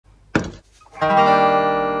Hey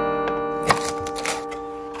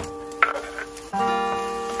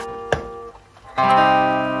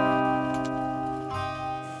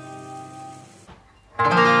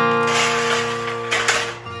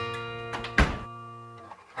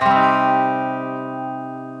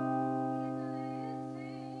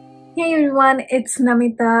everyone, it's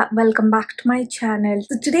Namitha. Welcome back to my channel.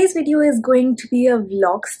 So today's video is going to be a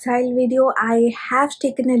vlog style video. I have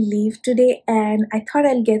taken a leave today and I thought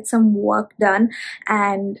I'll get some work done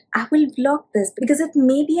and I will vlog this because it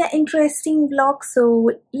may be an interesting vlog.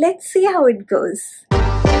 So let's see how it goes.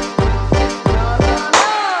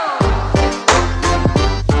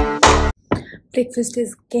 Breakfast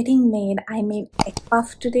is getting made. I made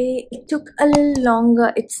eggpuff today. It took a little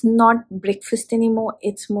longer. It's not breakfast anymore.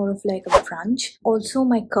 It's more of like a brunch. Also,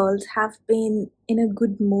 my curls have been in a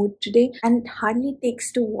good mood today and it hardly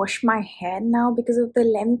takes to wash my hair now because of the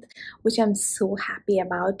length, which I'm so happy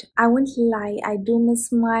about. I won't lie, I do miss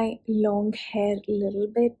my long hair a little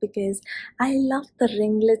bit because I love the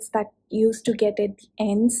ringlets that used to get at the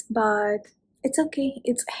ends, but it's okay.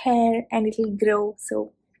 It's hair and it'll grow,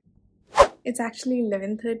 so it's actually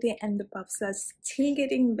 11:30 and the puffs are still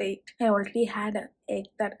getting baked. I already had an egg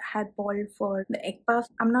that had boiled for the egg puff.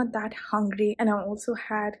 I'm not that hungry and I also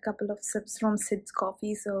had a couple of sips from Sid's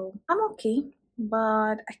coffee, so I'm okay.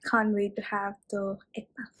 But I can't wait to have the egg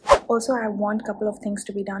puff. Also, I want a couple of things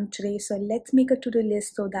to be done today, so let's make a to-do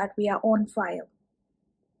list so that we are on fire.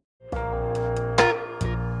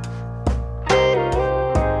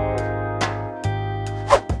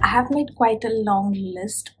 I have made quite a long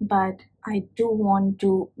list, but I do want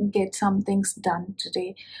to get some things done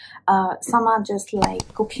today. Some are just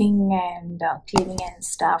like cooking and cleaning and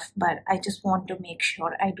stuff, but I just want to make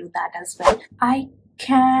sure I do that as well. I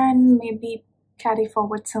can maybe carry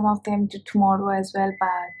forward some of them to tomorrow as well,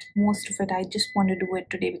 but most of it I just want to do it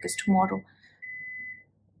today because tomorrow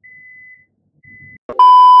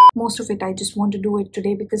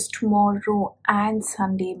and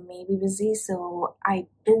Sunday may be busy, so I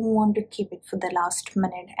don't want to keep it for the last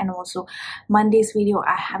minute. And also Monday's video,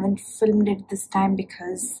 I haven't filmed it this time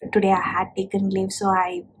because today I had taken leave, so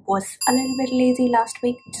I was a little bit lazy last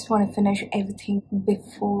week. Just want to finish everything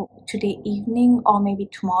before today evening or maybe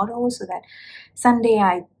tomorrow so that Sunday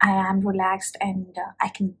I am relaxed and I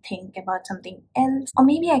can think about something else, or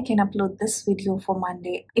maybe I can upload this video for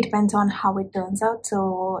Monday. It depends on how it turns out,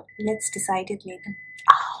 so let's decide it later.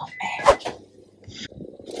 Oh man,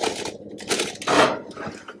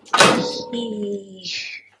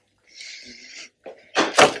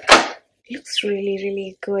 looks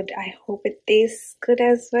really good. I hope it tastes good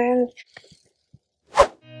as well.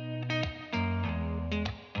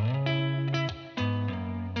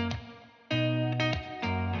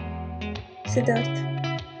 Siddharth,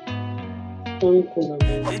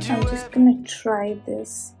 I'm just gonna try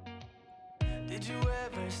this. Did you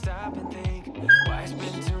ever stop and think, why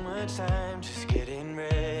spend too much time just getting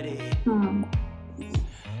ready?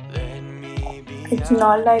 It's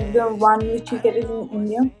not like the one which you get it in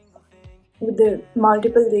India with the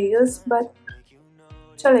multiple layers, but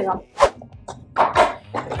chalega.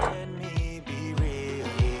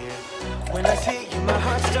 When I see you, my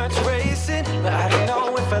heart starts racing, but I don't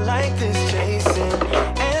know if I like this chasing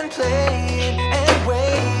and playing and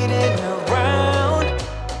waiting around.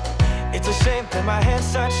 It's a shame that my hands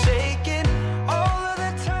start shaking all of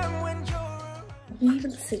the time when you're. We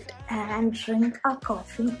will sit and drink our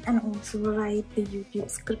coffee and also write the YouTube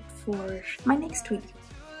script for my next week.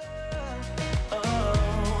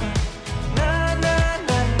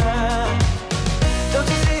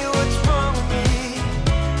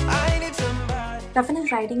 Ravan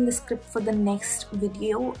is writing the script for the next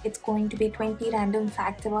video. It's going to be 20 random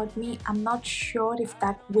facts about me. I'm not sure if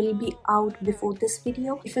that will be out before this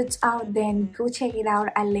video. If it's out, then go check it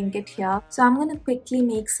out. I'll link it here. So I'm gonna quickly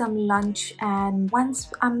make some lunch, and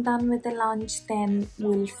once I'm done with the lunch, then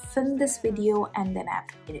we'll film this video and then I have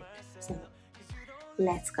to edit it. So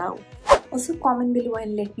let's go. Also comment below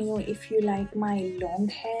and let me know if you like my long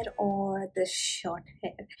hair or the short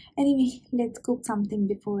hair. Anyway, let's cook something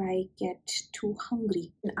before I get too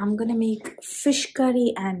hungry. I'm gonna make fish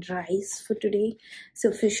curry and rice for today.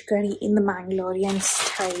 So fish curry in the Mangalorean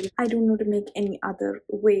style. I don't know to make any other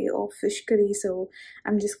way of fish curry, so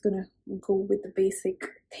I'm just gonna go with the basic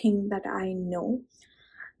thing that I know.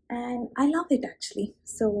 And I love it actually,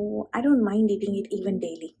 so I don't mind eating it even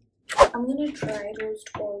daily. I'm gonna dry roast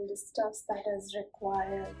all the stuffs that is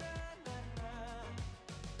required.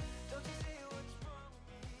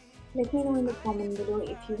 Let me know in the comment below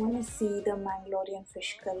if you want to see the Mangalorean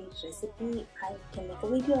fish curry recipe. I can make a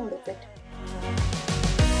video out of it.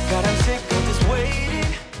 God, I'm sick of this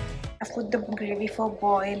waiting. I've put the gravy for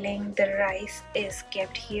boiling. The rice is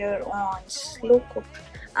kept here on slow cook.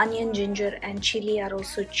 Onion, ginger and chili are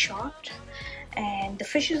also chopped, and the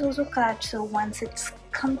fish is also cut. So once it's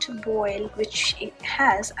come to boil, which it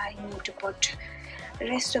has, I need to put the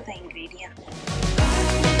rest of the ingredient.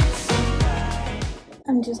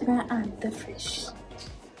 I'm just gonna add the fish.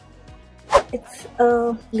 It's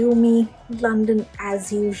a gloomy London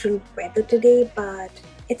as usual weather today, but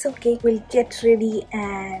it's okay. We'll get ready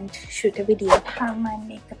and shoot a video. I have my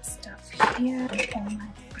makeup stuff here and my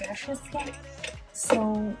brushes here.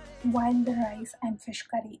 So while the rice and fish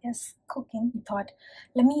curry is cooking, I thought,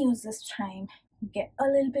 let me use this time, get a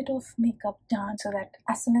little bit of makeup done so that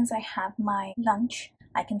as soon as I have my lunch,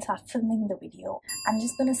 I can start filming the video. I'm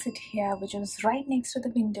just gonna sit here, which is right next to the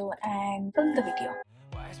window, and film the video.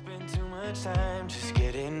 Why spend too much time just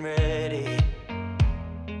getting ready?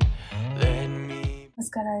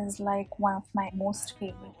 Mascara is like one of my most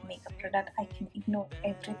favorite makeup product. I can ignore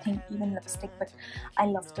everything, even lipstick, but I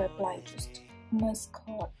love to apply just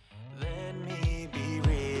mascara. Let me be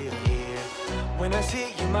real here. When I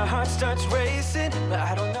see you, my heart starts racing, but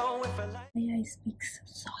I don't know if I like. Why I speak so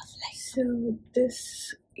softly. So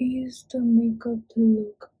this is the makeup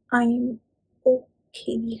look. I'm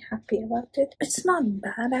okay, happy about it. It's not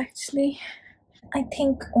bad actually. I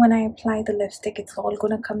think when I apply the lipstick, it's all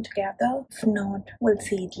gonna come together. If not, we'll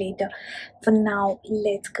see it later. For now,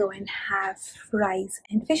 let's go and have rice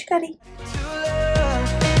and fish curry.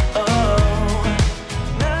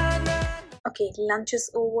 Okay, lunch is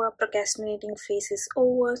over, procrastinating phase is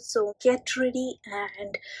over, so get ready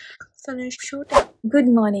and finish shooting. Good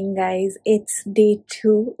morning guys, it's day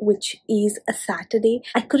 2, which is a Saturday.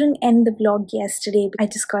 I couldn't end the vlog yesterday. I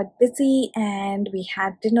just got busy and we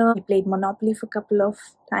had dinner. We played Monopoly for a couple of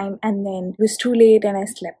time and then it was too late and I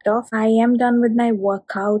slept off. I am done with my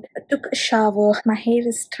workout. I took a shower. My hair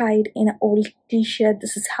is tied in an old t-shirt.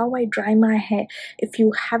 This is how I dry my hair. If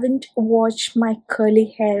you haven't watched my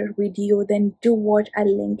curly hair video, then do watch. I'll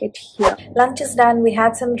link it here. Lunch is done. We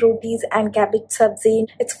had some rotis and cabbage sabzi.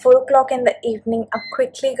 It's 4 o'clock in the evening. I'm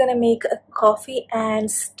quickly gonna make a coffee and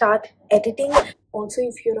start editing. Also,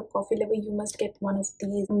 if you're a coffee lover, you must get one of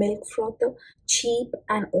these milk frother. Cheap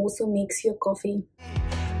and also makes your coffee.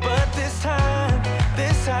 But this time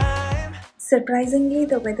Surprisingly,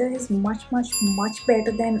 the weather is much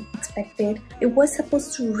better than expected. It was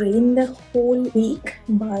supposed to rain the whole week,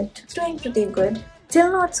 but it's doing pretty good.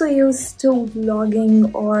 Still not so used to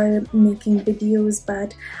vlogging or making videos,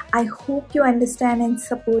 but I hope you understand and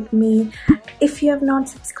support me. If you have not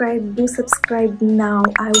subscribed, do subscribe now.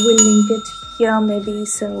 I will link it here maybe.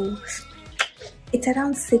 So it's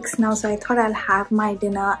around 6 now, so I thought I'll have my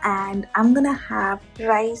dinner, and I'm gonna have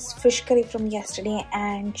rice, fish curry from yesterday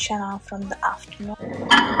and chana from the afternoon.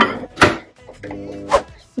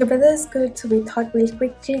 The weather is good, so we thought we'll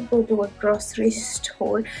quickly go to a grocery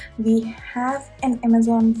store. We have an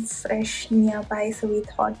Amazon Fresh nearby, so we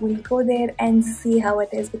thought we'll go there and see how it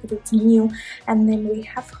is because it's new. And then we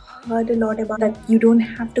have heard a lot about that you don't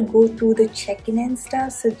have to go through the check-in and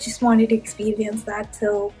stuff, so just wanted to experience that.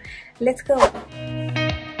 So let's go.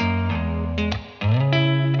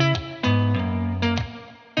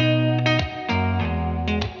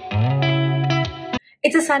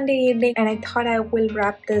 It's a Sunday evening and I thought I will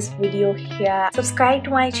wrap this video here. Subscribe to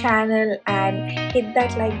my channel and hit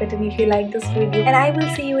that like button if you like this video. And I will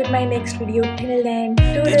see you in my next video. Till then,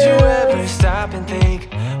 did you ever stop and think,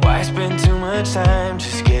 why spend too much time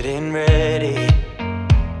just getting ready?